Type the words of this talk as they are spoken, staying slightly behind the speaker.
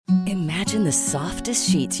Imagine the softest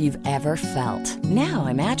sheets you've ever felt. Now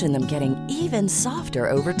imagine them getting even softer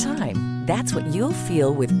over time. That's what you'll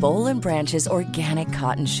feel with Boll & Branch's organic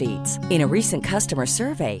cotton sheets. In a recent customer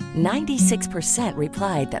survey, 96%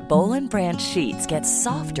 replied that Boll & Branch sheets get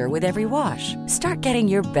softer with every wash. Start getting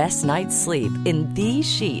your best night's sleep in these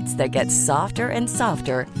sheets that get softer and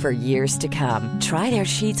softer for years to come. Try their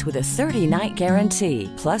sheets with a 30-night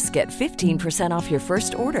guarantee. Plus, get 15% off your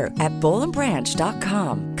first order at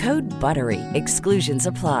bollandbranch.com. Code BUTTERY. Exclusions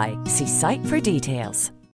apply. See site for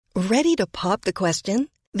details. Ready to pop the question?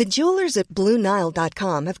 The jewelers at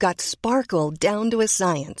BlueNile.com have got sparkle down to a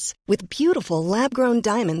science with beautiful lab-grown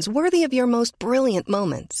diamonds worthy of your most brilliant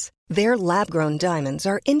moments. Their lab-grown diamonds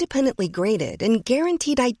are independently graded and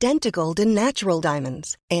guaranteed identical to natural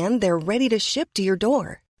diamonds, and they're ready to ship to your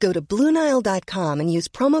door. Go to BlueNile.com and use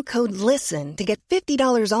promo code LISTEN to get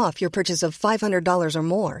 $50 off your purchase of $500 or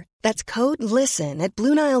more. That's code LISTEN at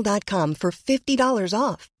BlueNile.com for $50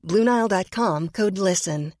 off. BlueNile.com, code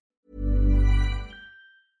LISTEN.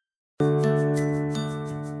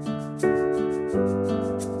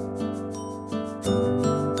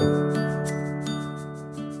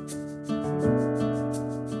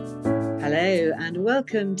 Hello and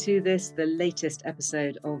welcome to the latest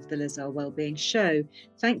episode of the Liz Earle Wellbeing Show.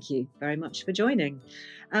 Thank you very much for joining.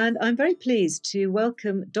 And I'm very pleased to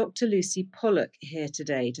welcome Dr Lucy Pollock here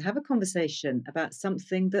today to have a conversation about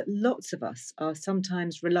something that lots of us are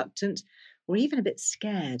sometimes reluctant or even a bit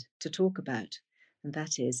scared to talk about, and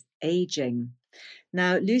that is ageing.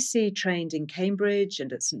 Now, Lucy trained in Cambridge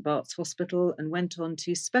and at St Bart's Hospital and went on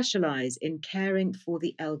to specialise in caring for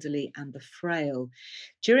the elderly and the frail.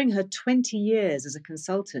 During her 20 years as a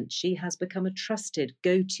consultant, she has become a trusted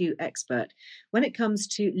go-to expert when it comes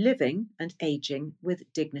to living and ageing with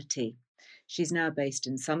dignity. She's now based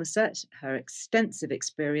in Somerset. Her extensive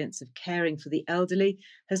experience of caring for the elderly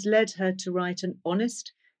has led her to write an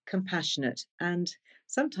honest, compassionate and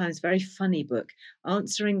sometimes very funny book,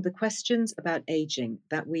 answering the questions about ageing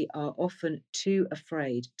that we are often too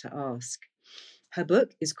afraid to ask. Her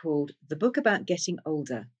book is called The Book About Getting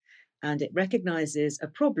Older, and it recognises a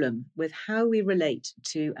problem with how we relate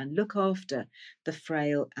to and look after the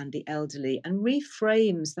frail and the elderly, and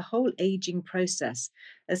reframes the whole ageing process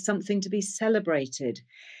as something to be celebrated.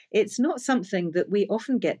 It's not something that we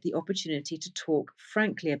often get the opportunity to talk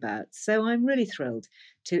frankly about, so I'm really thrilled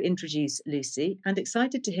to introduce Lucy and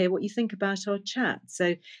excited to hear what you think about our chat.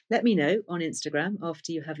 So let me know on Instagram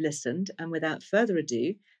after you have listened, and without further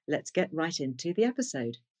ado, let's get right into the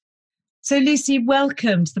episode. So Lucy,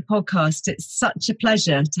 welcome to the podcast. It's such a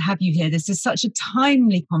pleasure to have you here. This is such a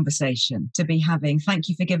timely conversation to be having. Thank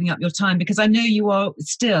you for giving up your time, because I know you are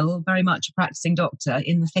still very much a practicing doctor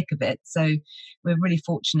in the thick of it. So we're really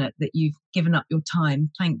fortunate that you've given up your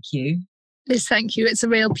time. Thank you. Liz, thank you. It's a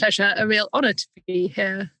real pleasure, a real honour to be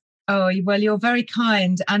here. Oh, well, you're very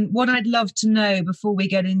kind. And what I'd love to know before we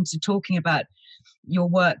get into talking about your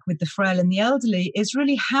work with the frail and the elderly is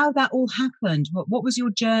really how that all happened. What was your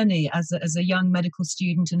journey as a young medical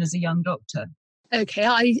student and as a young doctor?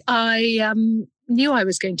 Okay, I knew I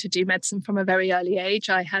was going to do medicine from a very early age.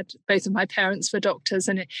 I had both of my parents were doctors,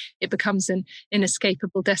 and it becomes an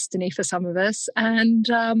inescapable destiny for some of us.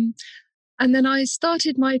 And then I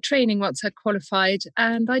started my training once I'd qualified,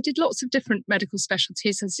 and I did lots of different medical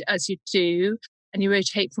specialties as you do. And you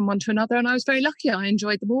rotate from one to another. And I was very lucky. I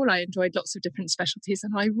enjoyed them all. I enjoyed lots of different specialties.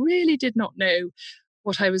 And I really did not know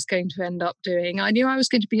what I was going to end up doing. I knew I was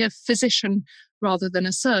going to be a physician rather than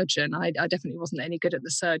a surgeon. I definitely wasn't any good at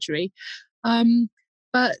the surgery.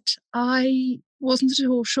 But I wasn't at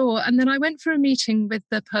all sure. And then I went for a meeting with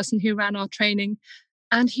the person who ran our training.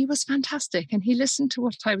 And he was fantastic. And he listened to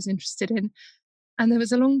what I was interested in. And there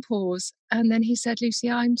was a long pause. And then he said,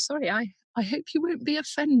 Lucy, I'm sorry. I hope you won't be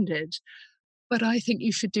offended, but I think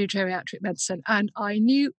you should do geriatric medicine. And I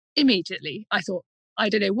knew immediately. I thought, I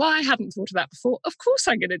don't know why I hadn't thought of that before. Of course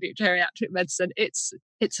I'm going to do geriatric medicine. It's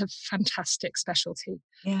a fantastic specialty.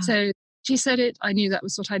 Yeah. So she said it. I knew that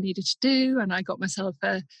was what I needed to do. And I got myself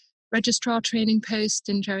a registrar training post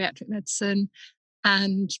in geriatric medicine.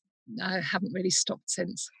 And I haven't really stopped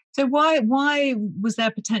since. So why was there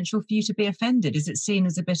potential for you to be offended? Is it seen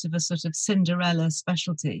as a bit of a sort of Cinderella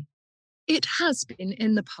specialty? It has been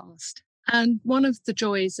in the past. And one of the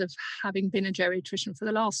joys of having been a geriatrician for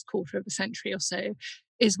the last quarter of a century or so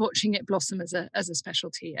is watching it blossom as a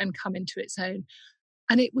specialty and come into its own.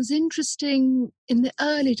 And it was interesting in the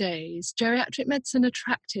early days, geriatric medicine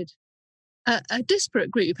attracted a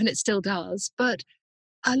disparate group, and it still does, but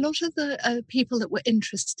a lot of the people that were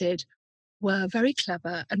interested were very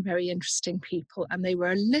clever and very interesting people, and they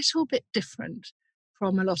were a little bit different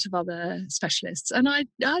from a lot of other specialists. And I'd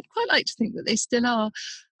quite like to think that they still are.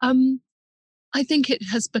 I think it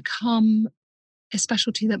has become a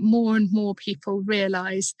specialty that more and more people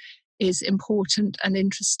realise is important and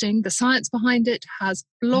interesting. The science behind it has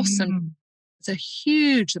blossomed. There's a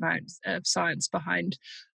huge amount of science behind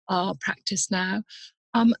our practice now.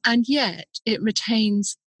 And yet it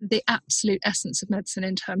retains the absolute essence of medicine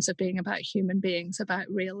in terms of being about human beings, about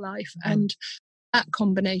real life. And that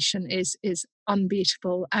combination is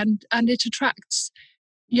unbeatable. And it attracts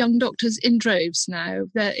young doctors in droves now.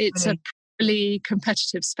 It's a really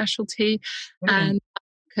competitive specialty. Brilliant. And I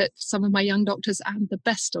look at some of my young doctors, and the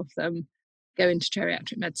best of them go into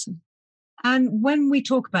geriatric medicine. And when we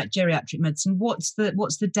talk about geriatric medicine, what's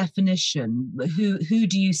the definition? Who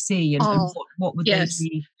do you see, and what would they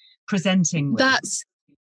be presenting with?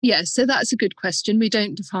 So that's a good question. We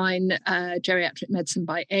don't define geriatric medicine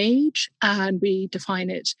by age, and we define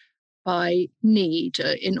it by need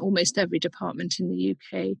in almost every department in the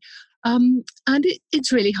UK. And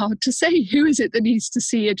it's really hard to say who is it that needs to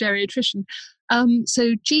see a geriatrician.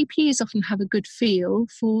 So GPs often have a good feel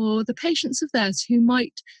for the patients of theirs who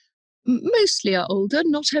mostly are older.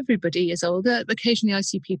 Not everybody is older. Occasionally I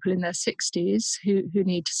see people in their 60s who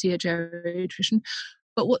need to see a geriatrician.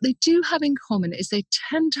 But what they do have in common is they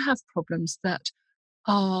tend to have problems that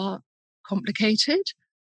are complicated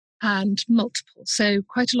and multiple. So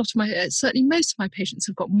quite a lot of certainly most of my patients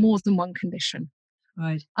have got more than one condition.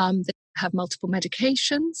 Right. They have multiple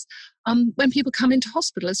medications. When people come into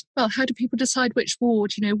hospital as well, how do people decide which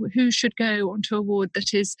ward, who should go onto a ward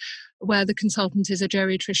that is where the consultant is a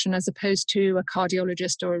geriatrician as opposed to a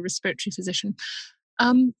cardiologist or a respiratory physician?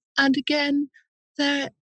 And again, they're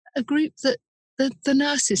a group that the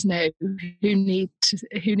nurses know who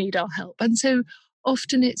need our help. And so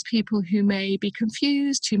often it's people who may be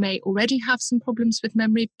confused, who may already have some problems with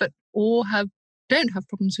memory, or don't have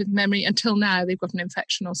problems with memory until now they've got an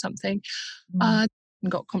infection or something,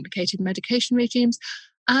 got complicated medication regimes.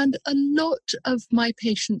 And a lot of my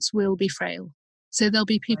patients will be frail. So there'll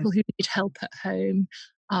be people who need help at home,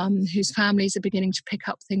 whose families are beginning to pick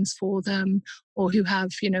up things for them, or who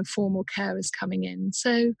have, formal carers coming in.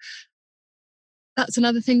 So that's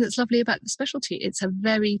another thing that's lovely about the specialty. It's a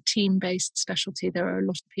very team-based specialty. There are a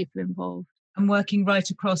lot of people involved. And working right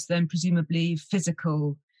across then, presumably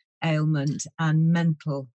physical ailment and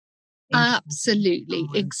mental. Absolutely,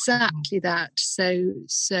 exactly that. So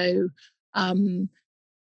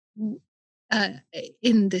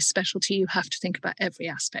in this specialty, you have to think about every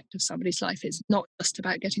aspect of somebody's life. It's not just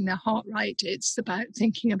about getting their heart right. It's about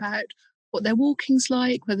thinking about what their walking's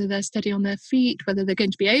like, whether they're steady on their feet, whether they're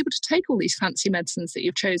going to be able to take all these fancy medicines that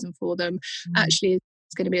you've chosen for them. Actually,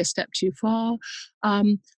 it's going to be a step too far.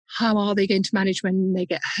 How are they going to manage when they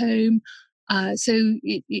get home? So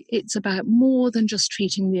it's about more than just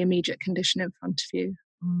treating the immediate condition in front of you.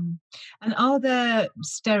 And are there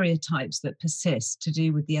stereotypes that persist to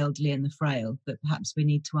do with the elderly and the frail that perhaps we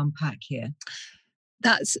need to unpack here?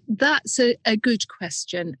 That's a good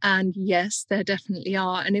question. And yes, there definitely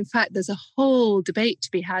are. And in fact, there's a whole debate to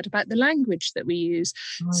be had about the language that we use.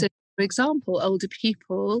 Right. So, for example, older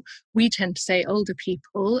people, we tend to say older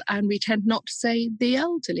people, and we tend not to say the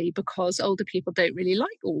elderly, because older people don't really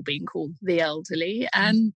like all being called the elderly.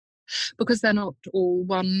 And because they're not all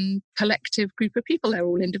one collective group of people, they're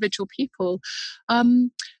all individual people.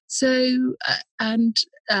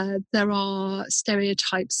 There are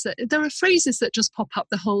stereotypes. There are phrases that just pop up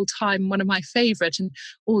the whole time. One of my favourite, and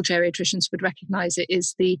all geriatricians would recognise it,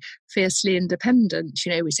 is the fiercely independent.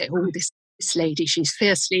 We say, this lady, she's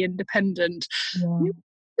fiercely independent. Yeah.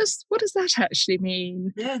 What does that actually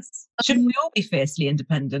mean? Yes. Shouldn't we all be fiercely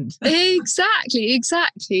independent? Exactly.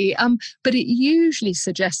 But it usually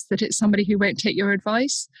suggests that it's somebody who won't take your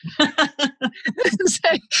advice. So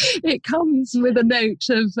it comes with a note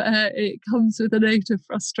of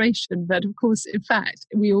frustration. But of course, in fact,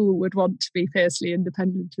 we all would want to be fiercely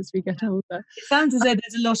independent as we get older. It sounds as though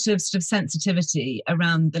there's a lot of sort of sensitivity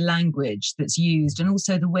around the language that's used, and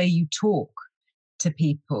also the way you talk to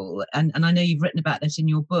people, and I know you've written about that in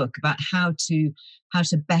your book, about how to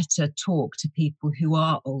better talk to people who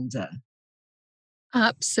are older.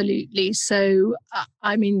 Absolutely. So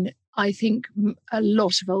I think a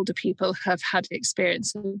lot of older people have had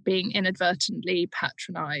experience of being inadvertently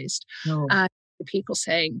patronised. And people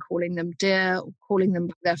calling them dear, or calling them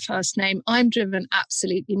by their first name. I'm driven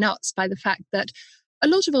absolutely nuts by the fact that a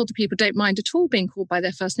lot of older people don't mind at all being called by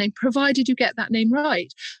their first name, provided you get that name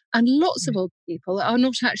right. And lots of older people are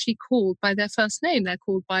not actually called by their first name. They're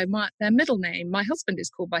called by their middle name. My husband is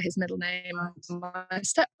called by his middle name. My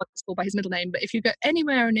stepmother is called by his middle name. But if you go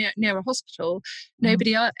anywhere near a hospital,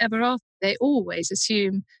 nobody ever asks. They always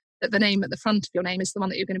assume that the name at the front of your name is the one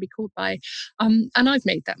that you're going to be called by. And I've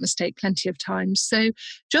made that mistake plenty of times. So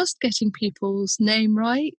just getting people's name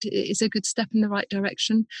right is a good step in the right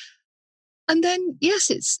direction. And then,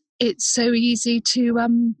 yes, it's so easy to.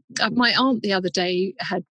 My aunt the other day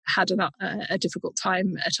had a difficult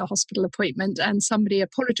time at a hospital appointment, and somebody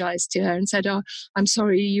apologised to her and said, "Oh, I'm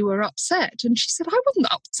sorry you were upset." And she said, "I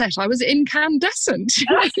wasn't upset. I was incandescent."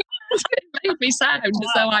 It made me sound as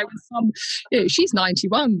though I was some. She's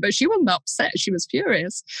 91, but she wasn't upset. She was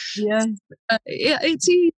furious. Yeah, it's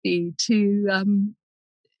easy to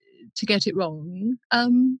get it wrong,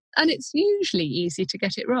 and it's usually easy to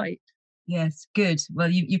get it right. Yes, good. Well,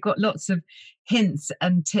 you've got lots of hints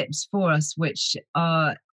and tips for us, which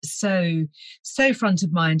are so front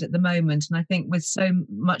of mind at the moment. And I think with so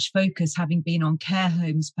much focus having been on care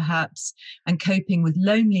homes, perhaps, and coping with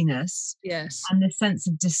loneliness, yes, and the sense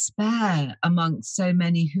of despair amongst so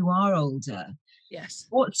many who are older. Yes.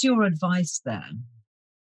 What's your advice there?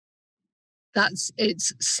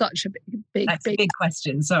 It's such a big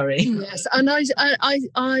question. Sorry. Yes, and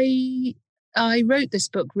I wrote this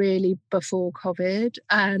book really before COVID,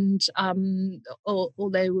 and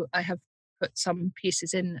although I have put some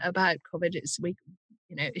pieces in about COVID,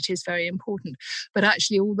 it is very important. But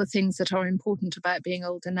actually, all the things that are important about being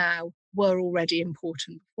older now were already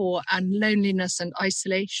important before, and loneliness and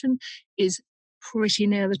isolation is pretty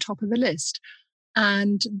near the top of the list.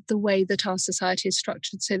 And the way that our society is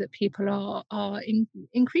structured so that people are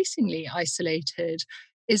increasingly isolated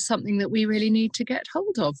is something that we really need to get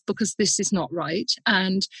hold of, because this is not right.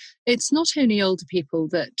 And it's not only older people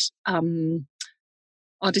that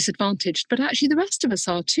are disadvantaged, but actually the rest of us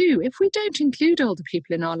are too. If we don't include older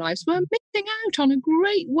people in our lives, we're missing out on a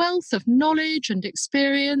great wealth of knowledge and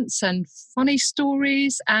experience and funny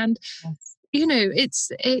stories. And,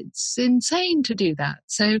 it's insane to do that.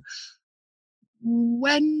 So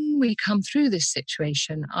when we come through this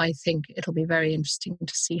situation, I think it'll be very interesting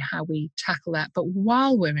to see how we tackle that. But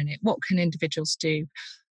while we're in it, what can individuals do?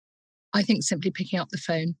 I think simply picking up the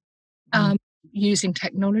phone, using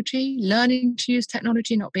technology, learning to use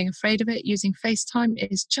technology, not being afraid of it, using FaceTime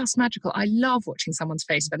is just magical. I love watching someone's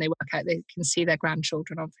face when they work out, they can see their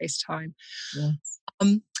grandchildren on FaceTime.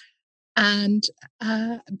 Yes. And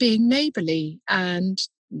being neighbourly and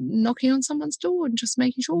knocking on someone's door and just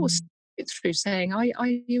making sure through saying, are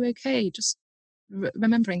you okay? Just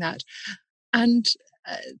remembering that. And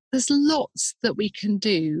there's lots that we can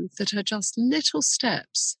do that are just little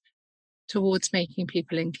steps towards making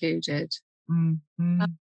people included. But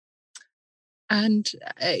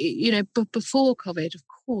before COVID, of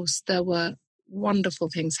course, there were wonderful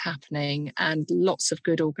things happening, and lots of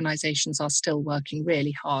good organisations are still working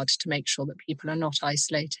really hard to make sure that people are not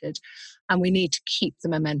isolated. And we need to keep the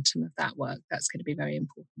momentum of that work. That's going to be very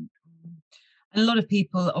important. And a lot of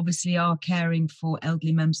people obviously are caring for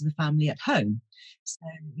elderly members of the family at home. So,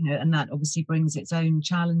 and that obviously brings its own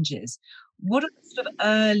challenges. What are the sort of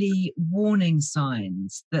early warning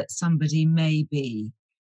signs that somebody may be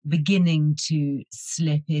beginning to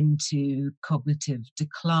slip into cognitive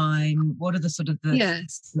decline? What are the sort of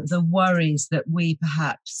the worries that we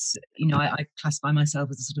perhaps, I classify myself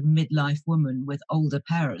as a sort of midlife woman with older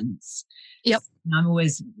parents. Yep. And I'm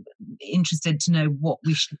always interested to know what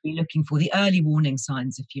we should be looking for, the early warning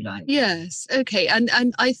signs, if you like. Yes. Okay. And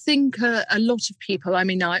I think a lot of people, I'm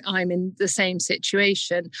in the same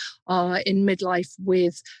situation, are in midlife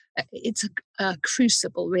with, it's a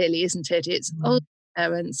crucible really, isn't it? It's old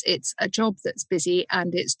parents, it's a job that's busy,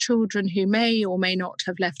 and it's children who may or may not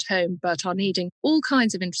have left home but are needing all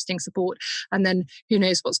kinds of interesting support, and then who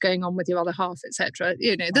knows what's going on with your other half, etc.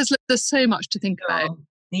 There's so much to think about.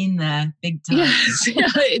 Been there big time. Yes,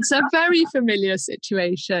 it's a very familiar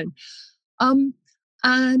situation.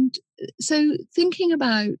 And so thinking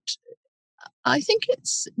about, I think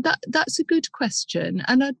that's a good question,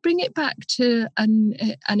 and I'd bring it back to an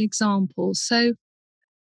example. So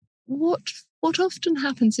what often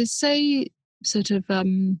happens is, say, sort of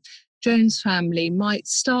Joan's family might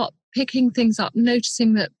start picking things up,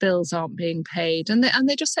 noticing that bills aren't being paid, and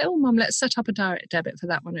they just say, "Oh, Mum, let's set up a direct debit for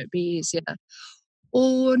that one, it'd be easier."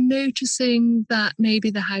 Or noticing that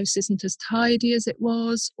maybe the house isn't as tidy as it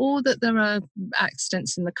was, or that there are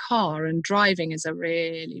accidents in the car and driving is a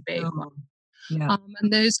really big one. Yeah.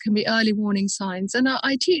 And those can be early warning signs. And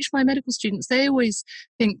I teach my medical students, they always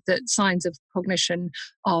think that signs of cognition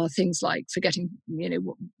are things like forgetting,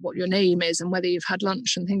 what your name is and whether you've had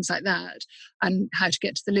lunch and things like that, and how to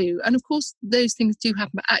get to the loo. And of course, those things do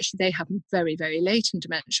happen, but actually they happen very, very late in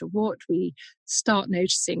dementia. What we start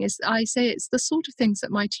noticing is, I say, it's the sort of things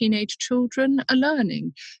that my teenage children are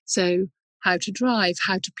learning. So how to drive,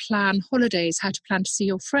 how to plan holidays, how to plan to see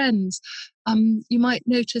your friends. You might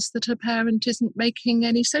notice that a parent isn't making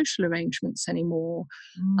any social arrangements anymore.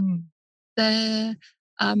 They're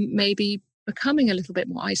maybe becoming a little bit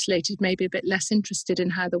more isolated, maybe a bit less interested in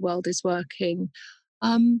how the world is working.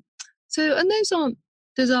 And those aren't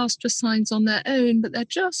disastrous signs on their own, but they're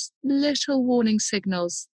just little warning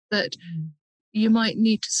signals that you might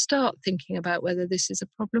need to start thinking about whether this is a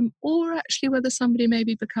problem, or actually whether somebody may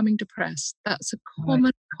be becoming depressed. That's a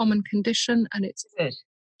common condition, and it's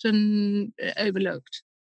often overlooked.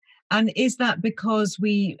 And is that because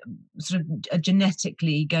we sort of are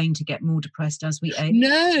genetically going to get more depressed as we age?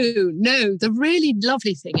 No. The really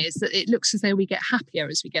lovely thing is that it looks as though we get happier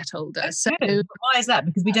as we get older. That's good. Why is that?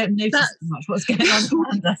 Because we don't notice so much what's going on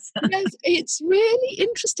around us. Yes, it's really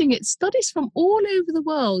interesting. It's studies from all over the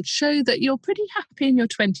world show that you're pretty happy in your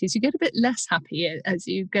 20s. You get a bit less happy as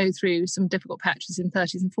you go through some difficult patches in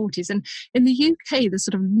 30s and 40s. And in the UK, the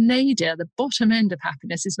sort of nadir, the bottom end of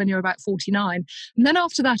happiness, is when you're about 49. And then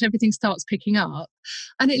after that, everything starts picking up,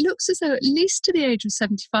 and it looks as though at least to the age of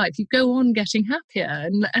 75 you go on getting happier,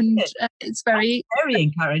 and it's very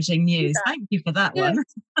encouraging news. Thank you for that one.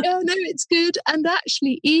 No, it's good. And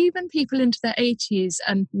actually, even people into their 80s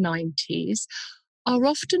and 90s are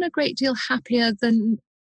often a great deal happier than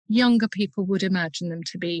younger people would imagine them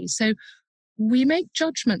to be. So we make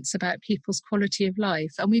judgments about people's quality of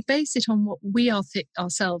life, and we base it on what we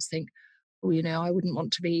ourselves think. I wouldn't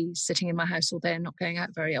want to be sitting in my house all day and not going out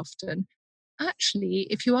very often. Actually,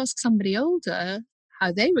 if you ask somebody older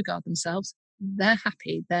how they regard themselves, they're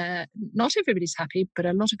happy. Not everybody's happy, but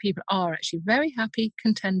a lot of people are actually very happy,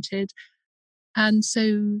 contented. And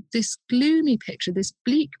so this gloomy picture, this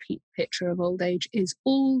bleak picture of old age is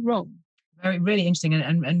all wrong. Really interesting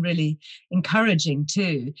and really encouraging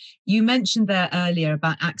too. You mentioned there earlier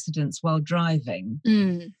about accidents while driving.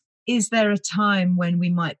 Is there a time when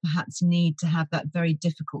we might perhaps need to have that very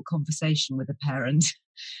difficult conversation with a parent?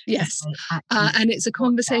 Yes. And it's a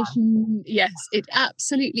conversation, yes, it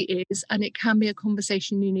absolutely is. And it can be a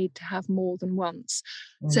conversation you need to have more than once.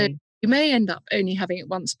 Really? So you may end up only having it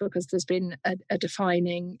once because there's been a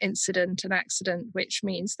defining incident, an accident, which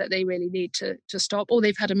means that they really need to stop, or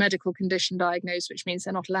they've had a medical condition diagnosed, which means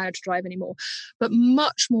they're not allowed to drive anymore. But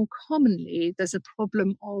much more commonly, there's a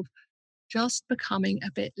problem of just becoming a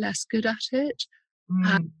bit less good at it,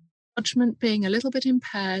 and judgment being a little bit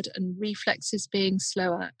impaired and reflexes being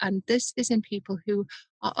slower. And this is in people who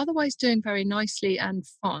are otherwise doing very nicely and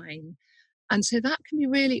fine. And so that can be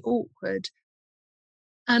really awkward.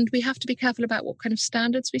 And we have to be careful about what kind of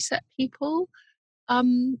standards we set people.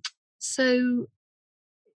 So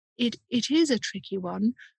it is a tricky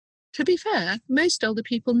one. To be fair, most older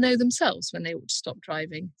people know themselves when they ought to stop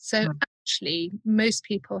driving. So actually, most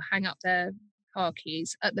people hang up their car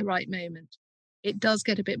keys at the right moment. It does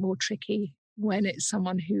get a bit more tricky when it's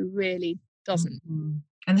someone who really doesn't.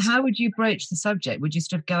 And how would you broach the subject? Would you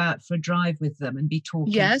sort of go out for a drive with them and be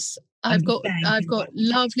talking? Yes, I've got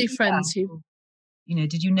lovely friends who...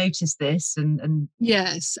 did you notice this? And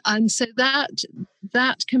yes, and so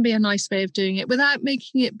that can be a nice way of doing it without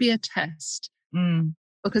making it be a test.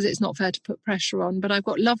 Because it's not fair to put pressure on. But I've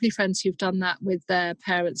got lovely friends who've done that with their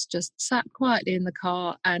parents, just sat quietly in the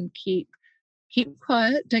car and keep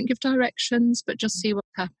quiet, don't give directions, but just see what's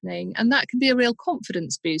happening. And that can be a real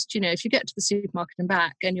confidence boost. If you get to the supermarket and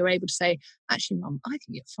back and you're able to say, actually, Mum, I think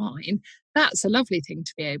you're fine. That's a lovely thing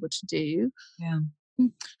to be able to do. Yeah.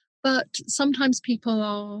 But sometimes people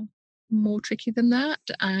are more tricky than that.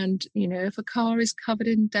 And, if a car is covered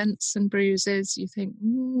in dents and bruises, you think,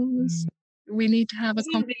 we need to have a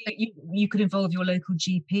conversation. You could involve your local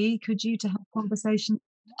GP, could you, to have a conversation?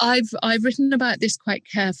 I've written about this quite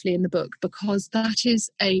carefully in the book, because that is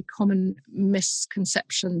a common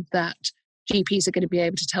misconception that GPs are going to be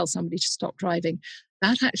able to tell somebody to stop driving.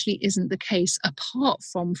 That actually isn't the case, apart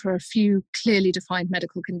from for a few clearly defined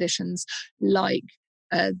medical conditions like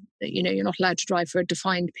you're not allowed to drive for a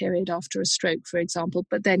defined period after a stroke, for example,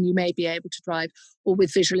 but then you may be able to drive. Or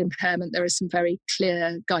with visual impairment, there is some very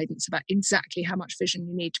clear guidance about exactly how much vision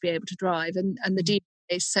you need to be able to drive, and the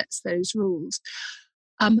DVA sets those rules.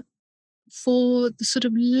 For the sort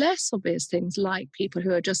of less obvious things, like people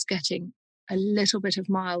who are just getting a little bit of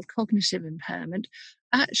mild cognitive impairment,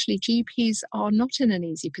 actually GPs are not in an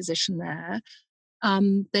easy position there.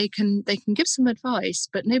 They can give some advice,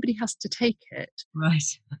 but nobody has to take it.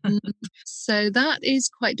 Right. Mm, So that is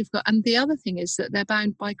quite difficult. And the other thing is that they're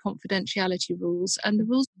bound by confidentiality rules, and the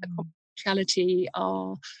rules of confidentiality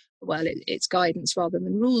are, well, it's guidance rather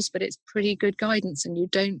than rules, but it's pretty good guidance, and you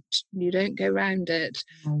don't go around it.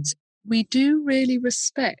 Mm. So we do really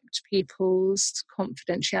respect people's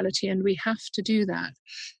confidentiality, and we have to do that.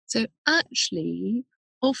 So actually,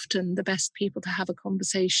 often the best people to have a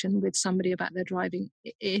conversation with somebody about their driving,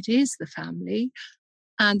 it is the family,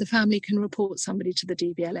 and the family can report somebody to the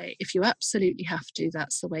DVLA. If you absolutely have to,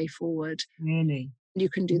 that's the way forward. Really? You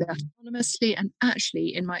can do that anonymously. And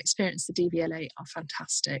actually, in my experience, the DVLA are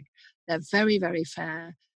fantastic. They're very, very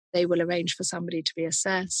fair. They will arrange for somebody to be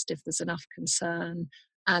assessed if there's enough concern,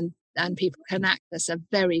 and people can access a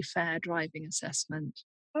very fair driving assessment.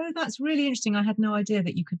 Oh, that's really interesting. I had no idea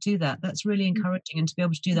that you could do that. That's really encouraging, and to be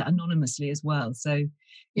able to do that anonymously as well. So you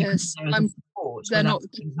can Yes, be there as a support they're without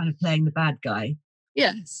not. kind of playing the bad guy.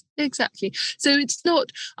 Yes, exactly. So it's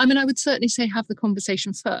not, I mean, I would certainly say have the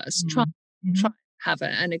conversation first. Try and have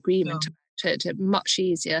an agreement Sure. about it, much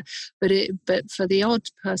easier. But for the odd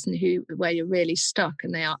person where you're really stuck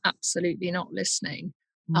and they are absolutely not listening,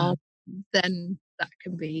 Yeah. then that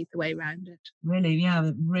can be the way around it. Really,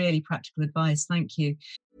 yeah, really practical advice. Thank you.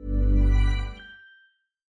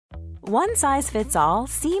 One size fits all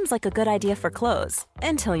seems like a good idea for clothes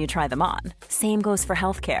until you try them on. Same goes for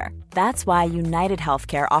healthcare. That's why United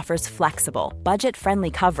Healthcare offers flexible,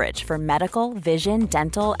 budget-friendly coverage for medical, vision,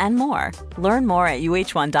 dental, and more. Learn more at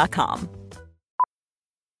uh1.com.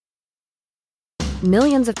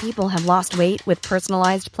 Millions of people have lost weight with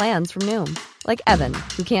personalized plans from Noom. Like Evan,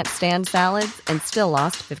 who can't stand salads and still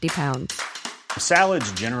lost 50 pounds.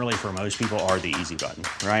 Salads generally for most people are the easy button,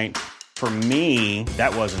 right? For me,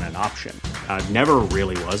 that wasn't an option. I never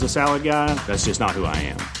really was a salad guy. That's just not who I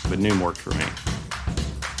am. But Noom worked for me.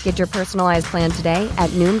 Get your personalized plan today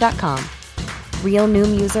at Noom.com. Real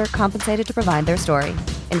Noom user compensated to provide their story.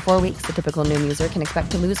 In 4 weeks, the typical Noom user can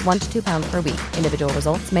expect to lose 1 to 2 pounds per week. Individual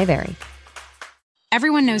results may vary.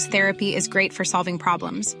 Everyone knows therapy is great for solving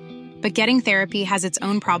problems. But getting therapy has its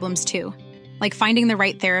own problems too. Like finding the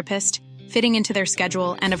right therapist, fitting into their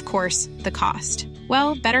schedule, and of course, the cost.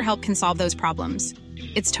 Well, BetterHelp can solve those problems.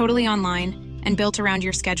 It's totally online and built around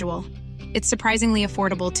your schedule. It's surprisingly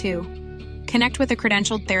affordable, too. Connect with a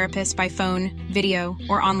credentialed therapist by phone, video,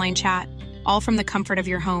 or online chat, all from the comfort of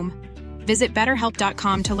your home. Visit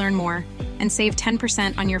BetterHelp.com to learn more and save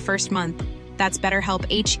 10% on your first month. That's BetterHelp,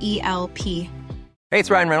 H-E-L-P. Hey, it's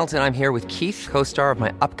Ryan Reynolds, and I'm here with Keith, co-star of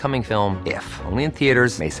my upcoming film, If, only in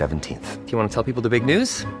theaters May 17th. Do you want to tell people the big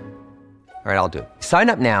news? All right, I'll do it. Sign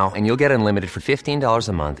up now and you'll get unlimited for $15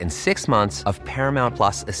 a month and 6 months of Paramount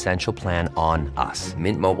Plus Essential Plan on us.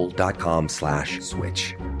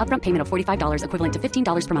 MintMobile.com/switch. Upfront payment of $45 equivalent to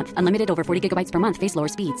 $15 per month. Unlimited over 40 gigabytes per month. Face lower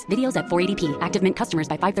speeds. Videos at 480p. Active Mint customers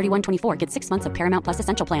by 531.24 get 6 months of Paramount Plus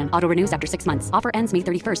Essential Plan. Auto renews after 6 months. Offer ends May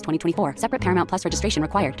 31st, 2024. Separate Paramount Plus registration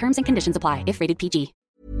required. Terms and conditions apply if rated PG.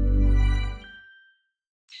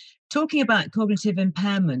 Talking about cognitive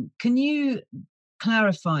impairment, can you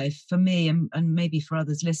clarify for me and maybe for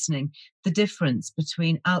others listening the difference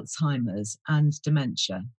between Alzheimer's and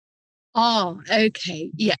dementia? Oh,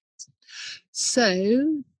 okay. Yes.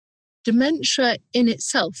 So dementia in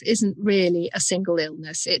itself isn't really a single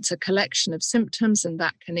illness. It's a collection of symptoms, and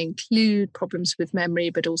that can include problems with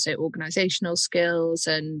memory, but also organizational skills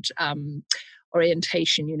and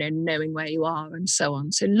orientation, knowing where you are and so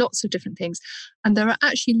on. So lots of different things. And there are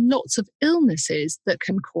actually lots of illnesses that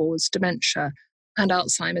can cause dementia, and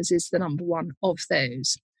Alzheimer's is the number one of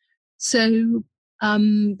those. So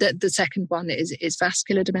the second one is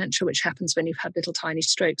vascular dementia, which happens when you've had little tiny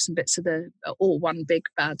strokes and bits of or one big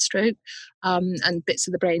bad stroke, and bits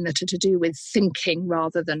of the brain that are to do with thinking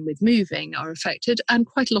rather than with moving are affected. And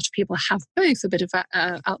quite a lot of people have both a bit of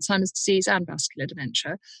Alzheimer's disease and vascular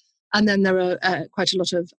dementia. And then there are quite a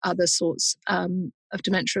lot of other sorts of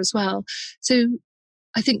dementia as well. So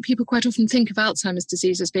I think people quite often think of Alzheimer's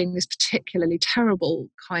disease as being this particularly terrible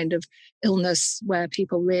kind of illness where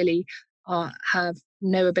people really have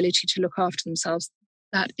no ability to look after themselves.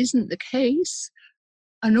 That isn't the case.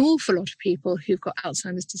 An awful lot of people who've got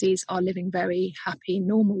Alzheimer's disease are living very happy,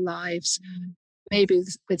 normal lives, maybe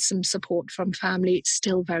with some support from family,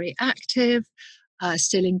 still very active,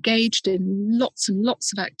 still engaged in lots and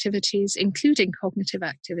lots of activities, including cognitive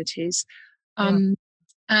activities. And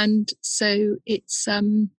so it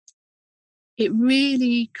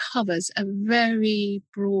really covers a very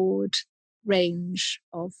broad range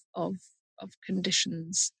of of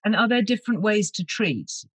conditions. And are there different ways to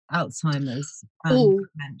treat Alzheimer's and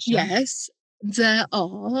dementia? Yes, there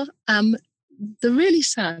are. The really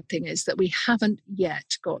sad thing is that we haven't yet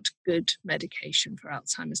got good medication for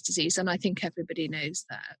Alzheimer's disease, and I think everybody knows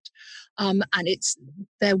that. And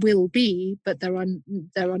there will be, but there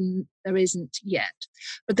isn't yet.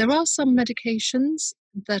 But there are some medications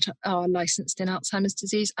that are licensed in Alzheimer's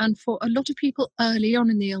disease, and for a lot of people early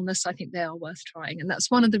on in the illness, I think they are worth trying, and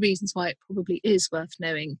that's one of the reasons why it probably is worth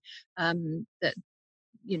knowing that,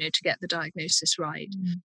 to get the diagnosis right.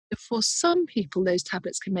 For some people, those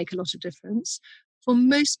tablets can make a lot of difference. For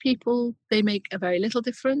most people, they make a very little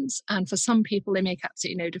difference. And for some people, they make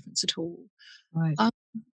absolutely no difference at all. Right.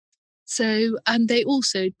 And they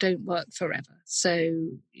also don't work forever. So,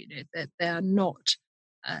 they are not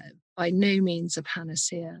by no means a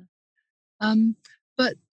panacea.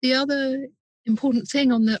 But the other important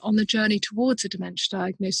thing on the journey towards a dementia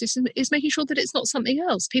diagnosis is making sure that it's not something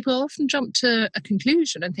else. People often jump to a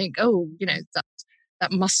conclusion and think,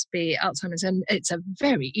 that must be Alzheimer's. And it's a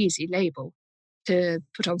very easy label to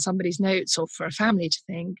put on somebody's notes or for a family to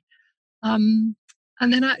think. And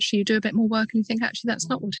then actually you do a bit more work and you think, actually, that's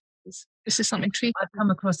not what it is. This is something treatable. I've come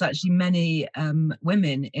across actually many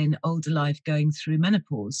women in older life going through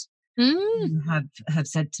menopause who have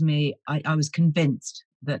said to me, I was convinced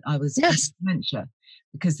that I was dementia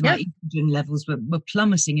because my estrogen levels were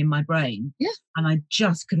plummeting in my brain, and I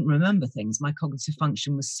just couldn't remember things. My cognitive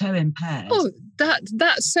function was so impaired. Oh,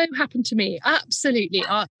 that so happened to me. Absolutely.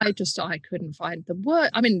 I couldn't find the word.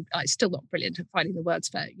 I mean, I'm still not brilliant at finding the words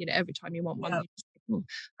for, every time you want one, you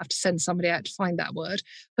have to send somebody out to find that word.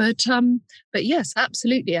 But yes,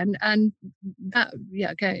 absolutely. And that,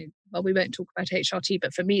 okay. Well, we won't talk about HRT,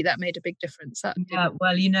 but for me, that made a big difference. Well,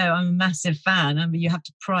 I'm a massive fan. I mean, you have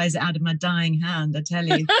to prize it out of my dying hand, I tell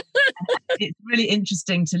you. It's really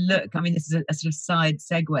interesting to look. I mean, this is a sort of side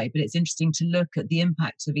segue, but it's interesting to look at the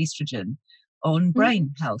impact of estrogen on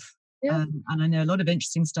brain health. Yeah. And I know a lot of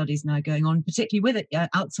interesting studies now going on, particularly with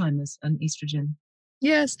Alzheimer's and estrogen.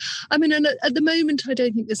 Yes. I mean, and at the moment, I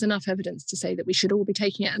don't think there's enough evidence to say that we should all be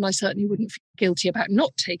taking it. And I certainly wouldn't feel guilty about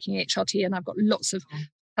not taking HRT. And I've got lots of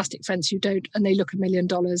fantastic friends who don't, and they look $1 million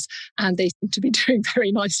and they seem to be doing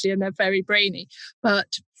very nicely and they're very brainy. But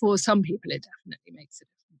for some people, it definitely makes a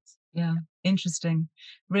difference. Yeah, interesting.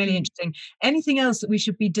 Really interesting. Anything else that we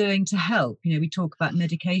should be doing to help? We talk about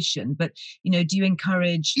medication, but, do you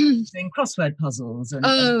encourage doing crossword puzzles?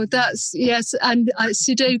 That's, yes. And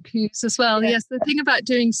Sudokus as well. Yes. The thing about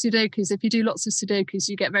doing Sudokus, if you do lots of Sudokus,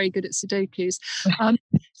 you get very good at Sudokus.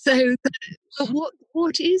 But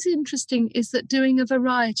what is interesting is that doing a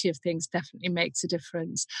variety of things definitely makes a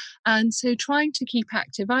difference. And so trying to keep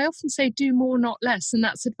active, I often say do more, not less. And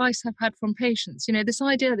that's advice I've had from patients. This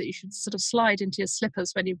idea that you should sort of slide into your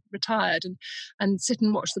slippers when you've retired and sit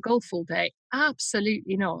and watch the golf all day.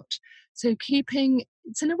 Absolutely not. So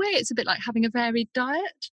it's in a way, it's a bit like having a varied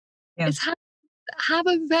diet. Yeah. It's have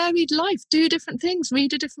a varied life, do different things,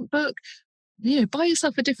 read a different book, buy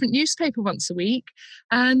yourself a different newspaper once a week.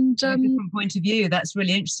 And a different point of view. That's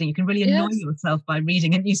really interesting. You can really annoy yourself by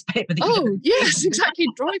reading a newspaper. Yes, exactly.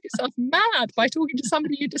 Drive yourself mad by talking to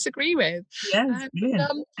somebody you disagree with. Yes,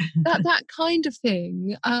 that kind of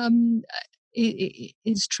thing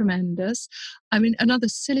is tremendous. I mean, another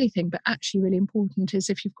silly thing, but actually really important, is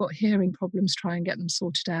if you've got hearing problems, try and get them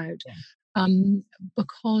sorted out. Yeah.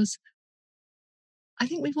 Because I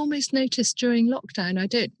think we've almost noticed during lockdown, I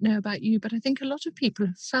don't know about you, but I think a lot of people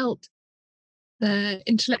have felt their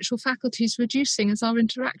intellectual faculties reducing as our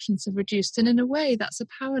interactions have reduced. And in a way, that's a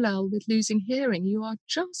parallel with losing hearing. You are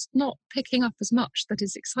just not picking up as much that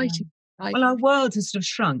is exciting. Yeah. Well, our world has sort of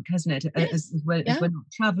shrunk, hasn't it? As we're not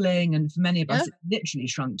travelling, and for many of us, it's literally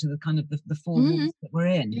shrunk to the kind of the four walls that we're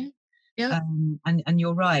in. Yeah. Yeah. And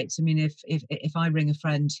you're right. I mean, if I ring a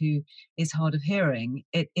friend who is hard of hearing,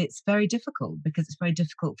 it's very difficult because it's very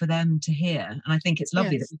difficult for them to hear. And I think it's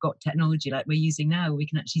lovely that we've got technology like we're using now where we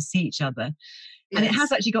can actually see each other. Yes. And it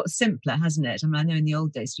has actually got simpler, hasn't it? I mean, I know in the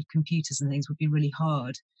old days, sort of computers and things would be really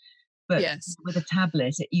hard. But with a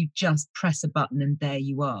tablet, you just press a button and there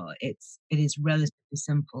you are. It is relatively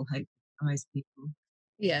simple, hopefully, for most people.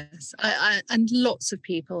 Yes, and lots of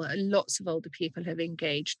older people have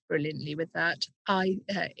engaged brilliantly with that.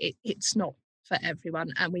 It's not for everyone,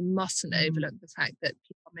 and we mustn't overlook the fact that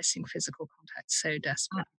people are missing physical contact so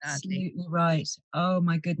desperately badly. Absolutely right. Oh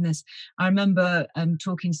my goodness. I remember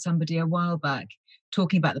talking to somebody a while back,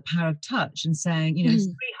 talking about the power of touch and saying,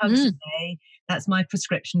 3 hugs a day, that's my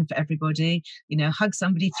prescription for everybody. Hug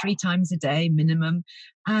somebody 3 times a day minimum.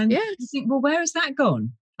 And you think, well, where has that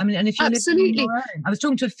gone? I mean, and if you're living on Absolutely. your own. I was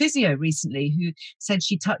talking to a physio recently who said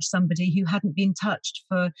she touched somebody who hadn't been touched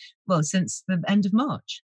since the end of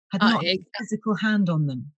March, had not had a physical hand on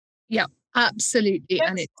them. Yeah, absolutely.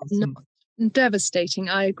 And it's not devastating.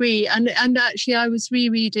 I agree. And actually, I was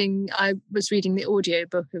reading the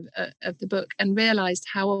audiobook of the book and realized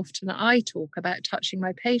how often I talk about touching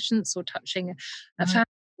my patients or touching a family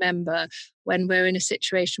member when we're in a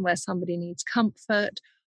situation where somebody needs comfort,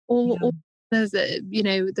 or there's a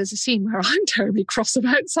scene where I'm terribly cross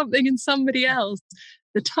about something and somebody else.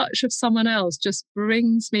 The touch of someone else just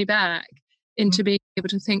brings me back into being able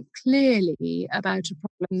to think clearly about a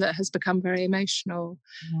problem that has become very emotional.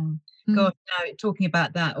 God, now talking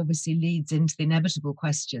about that obviously leads into the inevitable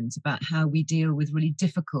questions about how we deal with really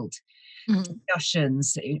difficult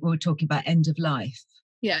discussions. We're talking about end of life.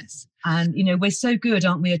 Yes. And, we're so good,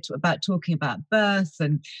 aren't we, about talking about birth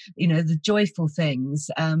and, the joyful things.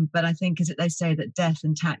 But I think, they say that death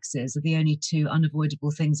and taxes are the only two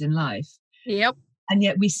unavoidable things in life. Yep. And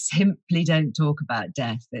yet we simply don't talk about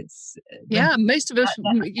death. It's most of us.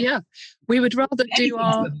 We would rather do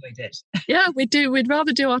our. To avoid it. Yeah, we do. We'd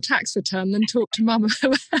rather do our tax return than talk to mum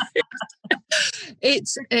about it.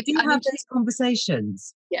 Do you have those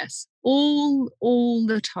conversations? Yes, all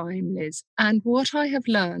the time, Liz. And what I have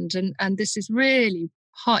learned, and this is really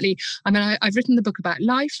partly, I've written the book about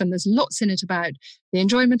life, and there's lots in it about the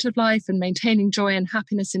enjoyment of life and maintaining joy and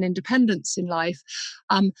happiness and independence in life.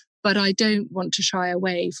 But I don't want to shy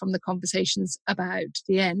away from the conversations about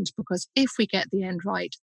the end, because if we get the end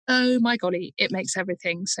right, oh my golly, it makes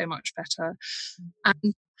everything so much better.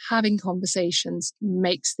 And having conversations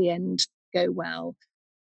makes the end go well.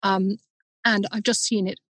 And I've just seen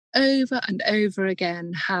it over and over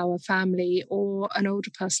again, how a family or an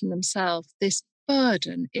older person themselves, this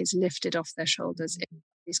burden is lifted off their shoulders in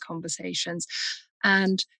these conversations.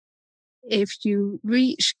 And if you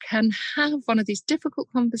can have one of these difficult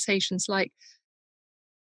conversations, they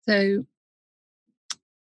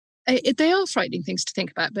are frightening things to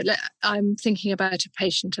think about, but I'm thinking about a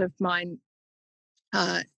patient of mine,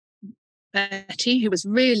 Betty, who was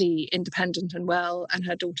really independent and well, and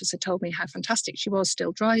her daughters had told me how fantastic she was,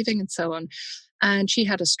 still driving and so on. And she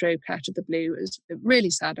had a stroke out of the blue. It was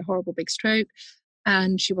really sad, a horrible big stroke.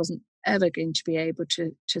 And she wasn't ever going to be able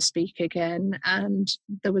to speak again. And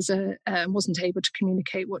there was wasn't able to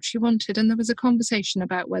communicate what she wanted. And there was a conversation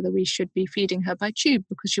about whether we should be feeding her by tube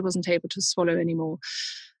because she wasn't able to swallow anymore.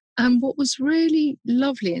 And what was really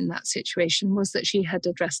lovely in that situation was that she had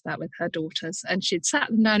addressed that with her daughters, and she'd sat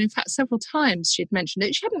them down. In fact, several times she'd mentioned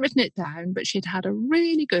it. She hadn't written it down, but she'd had a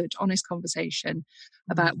really good, honest conversation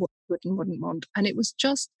about what she would and wouldn't want. And it was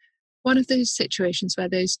just one of those situations where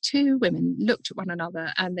those two women looked at one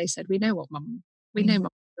another and they said, "We know what, Mum. We know Mum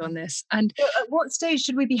on this." And so at what stage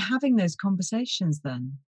should we be having those conversations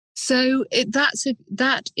then? So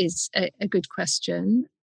that is a good question.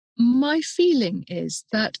 My feeling is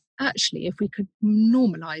that actually, if we could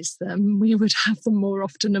normalise them, we would have them more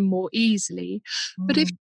often and more easily. But if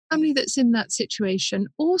family that's in that situation,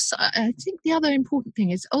 also, I think the other important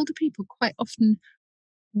thing is older people quite often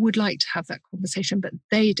would like to have that conversation, but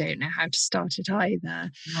they don't know how to start it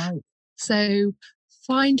either. Right. So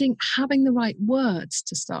having the right words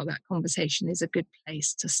to start that conversation is a good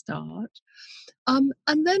place to start. And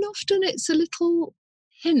then often it's a little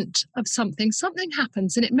hint of something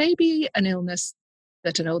happens, and it may be an illness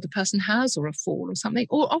that an older person has, or a fall or something,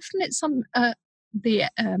 or often it's the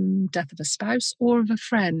death of a spouse or of a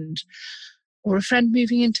friend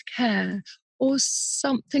moving into care, or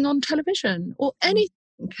something on television, or anything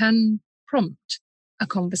can prompt a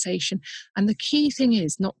conversation. And the key thing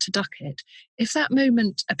is not to duck it. If that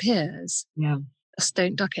moment appears, just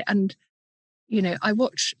don't duck it. And I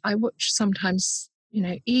watch sometimes,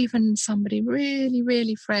 even somebody really,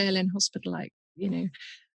 really frail in hospital,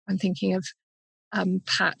 I'm thinking of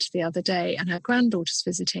Pat the other day, and her granddaughter's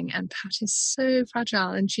visiting, and Pat is so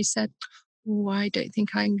fragile. And she said, "Oh, I don't think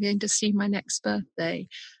I'm going to see my next birthday."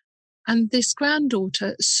 And this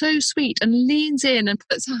granddaughter, so sweet, and leans in and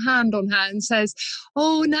puts her hand on her and says,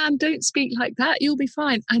 "Oh, Nan, don't speak like that. You'll be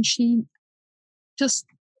fine." And she just,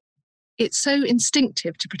 it's so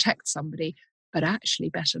instinctive to protect somebody, but actually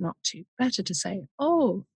better not to. Better to say,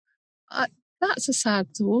 "Oh, that's a sad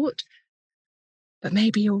thought, but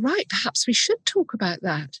maybe you're right. Perhaps we should talk about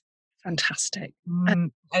that." Fantastic.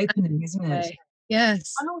 Opening, isn't it?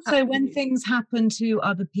 Yes. And also when things happen to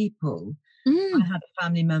other people, I had a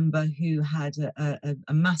family member who had a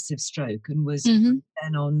massive stroke and was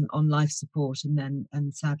then on life support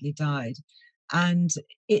and sadly died. And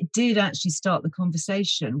it did actually start the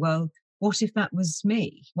conversation. Well, what if that was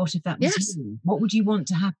me? What if that was Yes. you? What would you want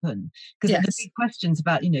to happen? Because the Yes. big questions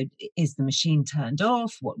about, is the machine turned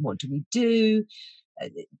off? What do we do?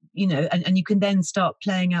 And you can then start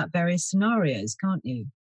playing out various scenarios, can't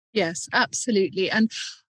you? Yes, absolutely. And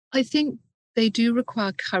I think they do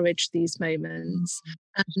require courage, these moments.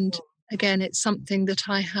 And again, it's something that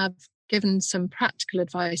I have given some practical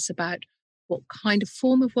advice about what kind of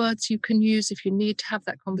form of words you can use if you need to have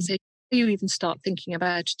that conversation. You even start thinking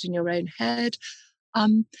about it in your own head.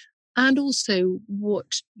 Um, and also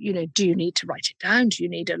do you need to write it down? Do you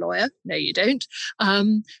need a lawyer? No, you don't.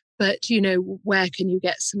 But, where can you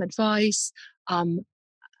get some advice?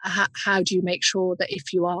 How do you make sure that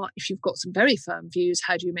if you've got some very firm views,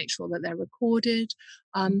 how do you make sure that they're recorded?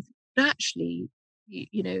 But actually,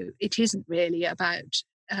 it isn't really about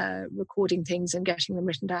recording things and getting them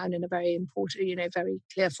written down in a very important, very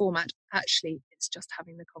clear format. Actually, it's just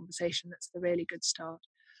having the conversation that's the really good start.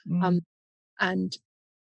 And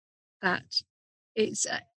that it's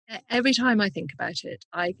every time I think about it,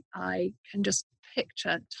 I can just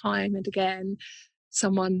picture time and again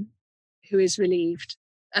someone who is relieved,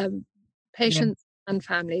 Yeah. patients and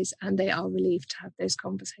families, and they are relieved to have those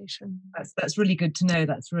conversations. That's really good to know.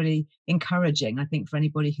 That's really encouraging, I think, for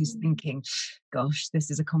anybody who's thinking, gosh,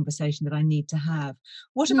 this is a conversation that I need to have.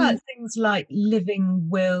 What about things like living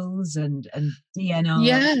wills and DNR?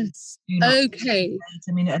 Yes. Do not Okay.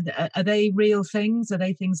 I mean, are they real things? Are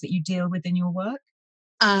they things that you deal with in your work?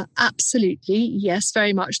 Absolutely. Yes,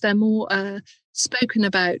 very much. They're more spoken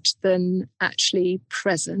about than actually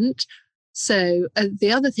present. So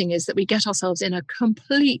the other thing is that we get ourselves in a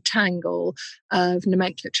complete tangle of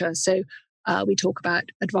nomenclature. So we talk about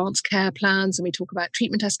advanced care plans, and we talk about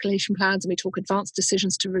treatment escalation plans, and we talk advanced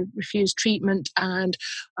decisions to refuse treatment, and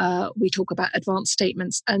we talk about advanced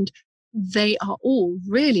statements. And they are all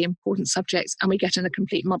really important subjects, and we get in a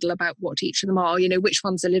complete muddle about what each of them are. Which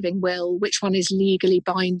one's a living will, which one is legally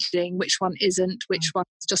binding, which one isn't, which one's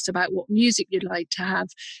just about what music you'd like to have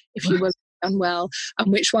if you were unwell,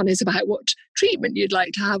 and which one is about what treatment you'd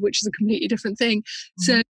like to have, which is a completely different thing.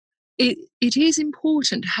 So it is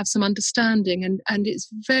important to have some understanding, and it's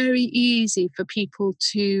very easy for people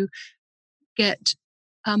to get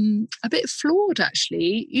a bit flawed,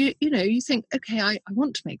 actually. You think, okay, I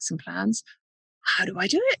want to make some plans. How do I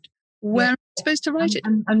do it? Where am I supposed to write it?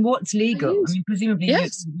 And what's legal? I mean, presumably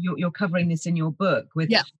Yes. you're covering this in your book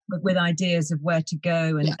with ideas of where to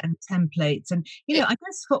go and templates. And, I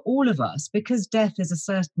guess for all of us, because death is a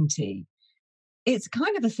certainty, it's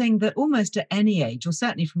kind of a thing that almost at any age, or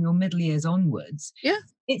certainly from your middle years onwards,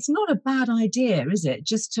 it's not a bad idea, is it?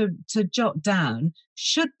 Just to jot down,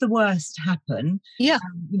 should the worst happen,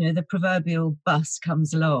 the proverbial bus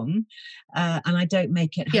comes along and I don't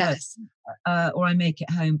make it home, or I make it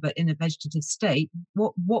home but in a vegetative state,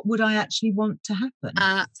 what would I actually want to happen?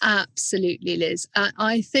 Absolutely, Liz.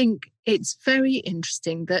 I think it's very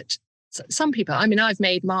interesting that some people, I mean, I've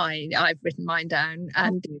written mine down,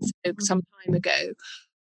 and some time ago,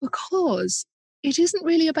 because it isn't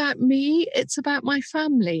really about me, it's about my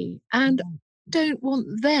family. And I don't want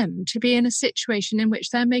them to be in a situation in which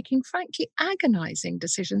they're making, frankly, agonizing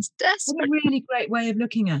decisions, desperate. What a really great way of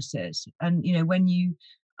looking at it. And, when you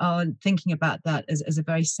are thinking about that as a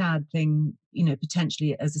very sad thing,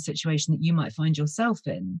 potentially as a situation that you might find yourself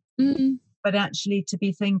in, but actually to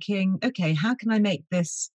be thinking, okay, how can I make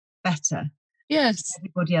this better? Yes.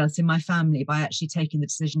 Everybody else in my family by actually taking the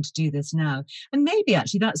decision to do this now. And maybe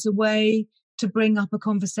actually that's a way to bring up a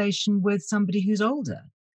conversation with somebody who's older.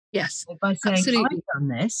 Yes. By saying, absolutely. I've done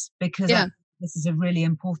this because this is a really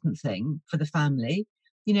important thing for the family.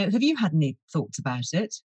 Have you had any thoughts about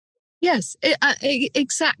it? Yes,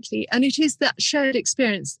 exactly. And it is that shared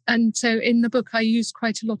experience. And so in the book, I use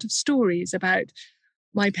quite a lot of stories about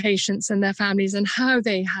my patients and their families and how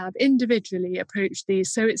they have individually approached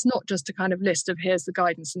these. So it's not just a kind of list of here's the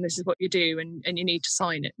guidance and this is what you do and you need to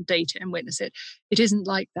sign it and date it and witness it. It isn't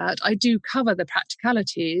like that. I do cover the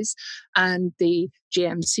practicalities and the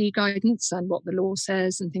GMC guidance and what the law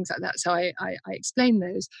says and things like that. So I explain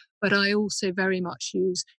those, but I also very much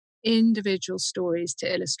use individual stories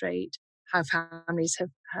to illustrate how families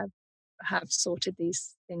have sorted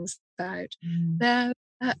these things out.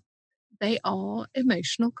 They are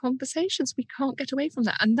emotional conversations. We can't get away from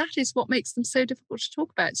that. And that is what makes them so difficult to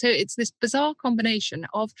talk about. So it's this bizarre combination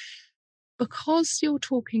of, because you're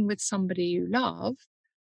talking with somebody you love,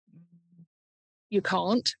 you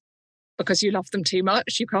can't, because you love them too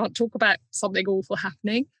much. You can't talk about something awful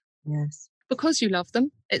happening. Yes. Because you love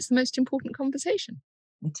them, it's the most important conversation.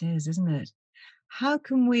 It is, isn't it? How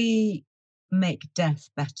can we make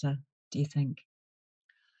death better, do you think?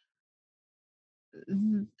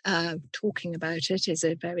 talking about it is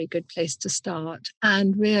a very good place to start,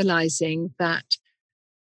 and realizing that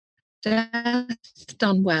death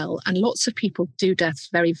done well, and lots of people do death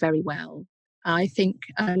very, very well. I think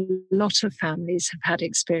a lot of families have had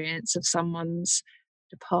experience of someone's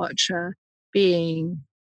departure being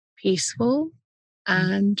peaceful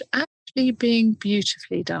and actually being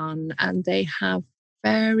beautifully done, and they have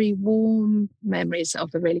very warm memories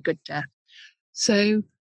of a really good death. So,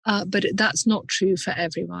 but that's not true for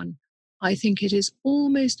everyone. I think it is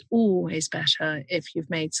almost always better if you've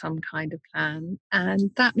made some kind of plan.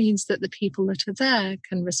 And that means that the people that are there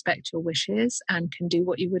can respect your wishes and can do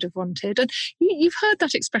what you would have wanted. And you've heard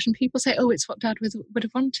that expression. People say, oh, it's what Dad would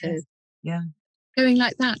have wanted. Yeah. Going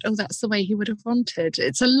like that, oh, that's the way he would have wanted.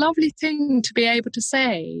 It's a lovely thing to be able to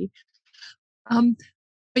say.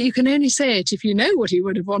 But you can only say it if you know what he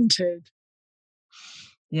would have wanted.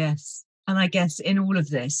 Yes. And I guess in all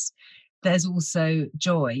of this, there's also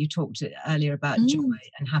joy. You talked earlier about joy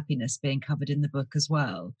and happiness being covered in the book as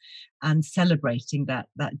well, and celebrating that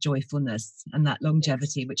joyfulness and that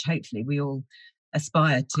longevity, which hopefully we all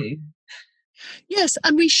aspire to. Yes,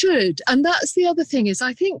 and we should. And that's the other thing, is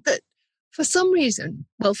I think that for some reason,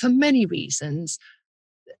 well, for many reasons,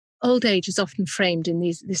 old age is often framed in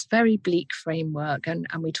this very bleak framework, and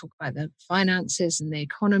we talk about the finances and the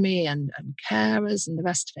economy and carers and the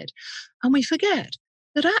rest of it. And we forget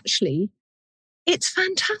that actually it's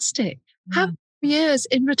fantastic. Having years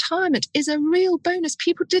in retirement is a real bonus.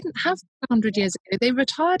 People didn't have 100 years ago. They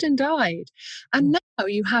retired and died. And now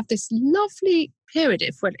you have this lovely period,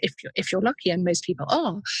 if you're lucky, and most people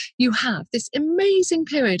are, you have this amazing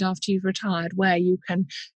period after you've retired where you can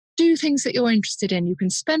do things that you're interested in. You can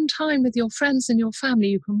spend time with your friends and your family.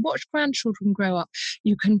 You can watch grandchildren grow up.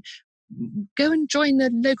 You can go and join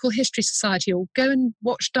the local history society or go and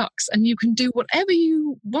watch ducks, and you can do whatever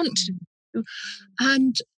you want to do.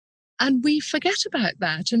 And we forget about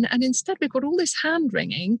that. And instead we've got all this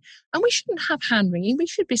hand-wringing, and we shouldn't have hand-wringing. We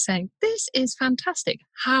should be saying, this is fantastic.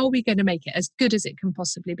 How are we going to make it as good as it can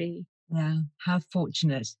possibly be? Yeah, how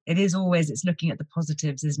fortunate. It's looking at the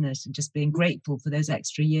positives, isn't it? And just being grateful for those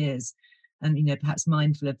extra years, and, perhaps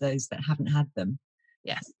mindful of those that haven't had them.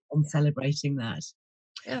 Yes. And celebrating that.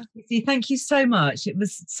 Yeah. Lucy, thank you so much. It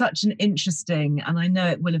was such an interesting, and I know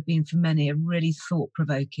it will have been for many, a really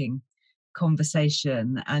thought-provoking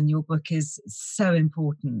conversation. And your book is so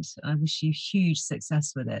important. I wish you huge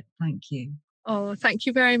success with it. Thank you. Oh, thank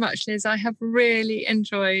you very much, Liz. I have really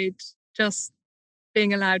enjoyed just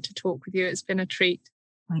being allowed to talk with you. It's been a treat.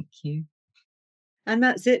 Thank you. And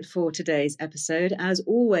that's it for today's episode. As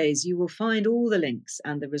always, you will find all the links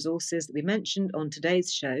and the resources that we mentioned on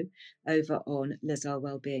today's show over on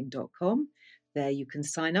lizarwellbeing.com. There you can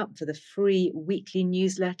sign up for the free weekly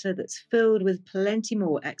newsletter that's filled with plenty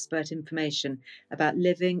more expert information about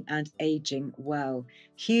living and aging well.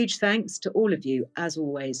 Huge thanks to all of you, as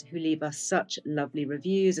always, who leave us such lovely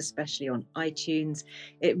reviews, especially on iTunes.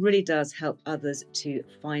 It really does help others to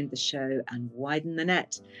find the show and widen the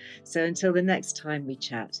net. So until the next time we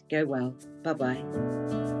chat, go well. Bye-bye.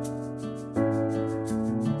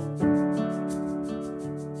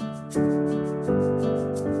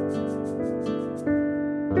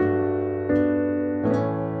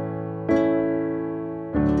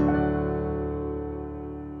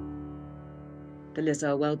 The Liz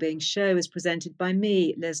Earle Wellbeing Show is presented by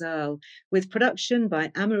me, Liz Earle, with production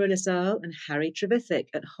by Amaryllis Earle and Harry Trevithick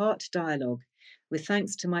at Heart Dialogue, with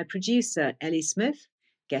thanks to my producer, Ellie Smith,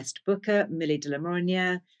 guest booker, Millie de la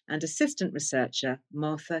Morinière, and assistant researcher,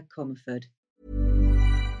 Martha Comerford.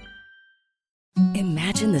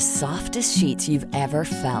 Imagine the softest sheets you've ever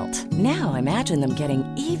felt. Now imagine them getting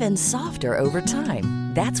even softer over time.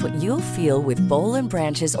 That's what you'll feel with Boll &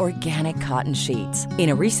 Branch's organic cotton sheets. In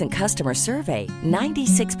a recent customer survey,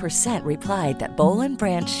 96% replied that Boll &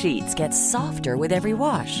 Branch sheets get softer with every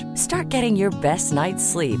wash. Start getting your best night's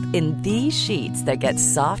sleep in these sheets that get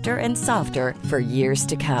softer and softer for years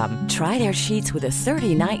to come. Try their sheets with a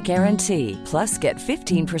 30-night guarantee. Plus, get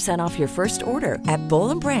 15% off your first order at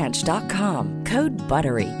bollandbranch.com. Code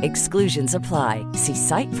BUTTERY. Exclusions apply. See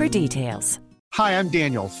site for details. Hi, I'm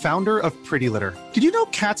Daniel, founder of Pretty Litter. Did you know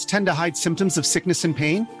cats tend to hide symptoms of sickness and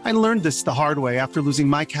pain? I learned this the hard way after losing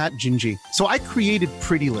my cat, Gingy. So I created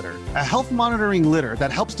Pretty Litter, a health monitoring litter that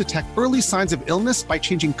helps detect early signs of illness by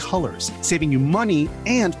changing colors, saving you money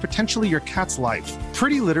and potentially your cat's life.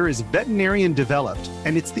 Pretty Litter is veterinarian developed,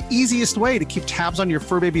 and it's the easiest way to keep tabs on your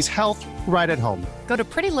fur baby's health right at home. Go to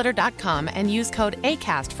prettylitter.com and use code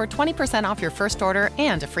ACAST for 20% off your first order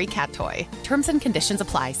and a free cat toy. Terms and conditions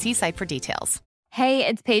apply. See site for details. Hey,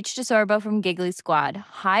 it's Paige DeSorbo from Giggly Squad.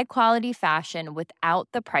 High quality fashion without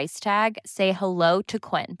the price tag. Say hello to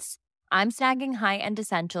Quince. I'm snagging high-end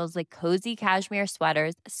essentials like cozy cashmere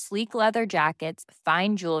sweaters, sleek leather jackets,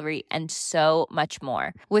 fine jewelry, and so much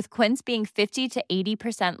more. With Quince being 50 to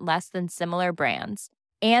 80% less than similar brands.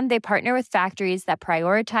 And they partner with factories that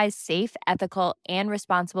prioritize safe, ethical, and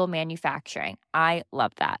responsible manufacturing. I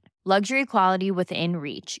love that. Luxury quality within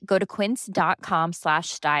reach. Go to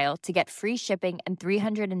quince.com/style to get free shipping and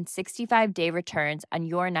 365-day returns on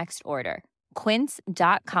your next order.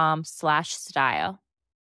 Quince.com/style.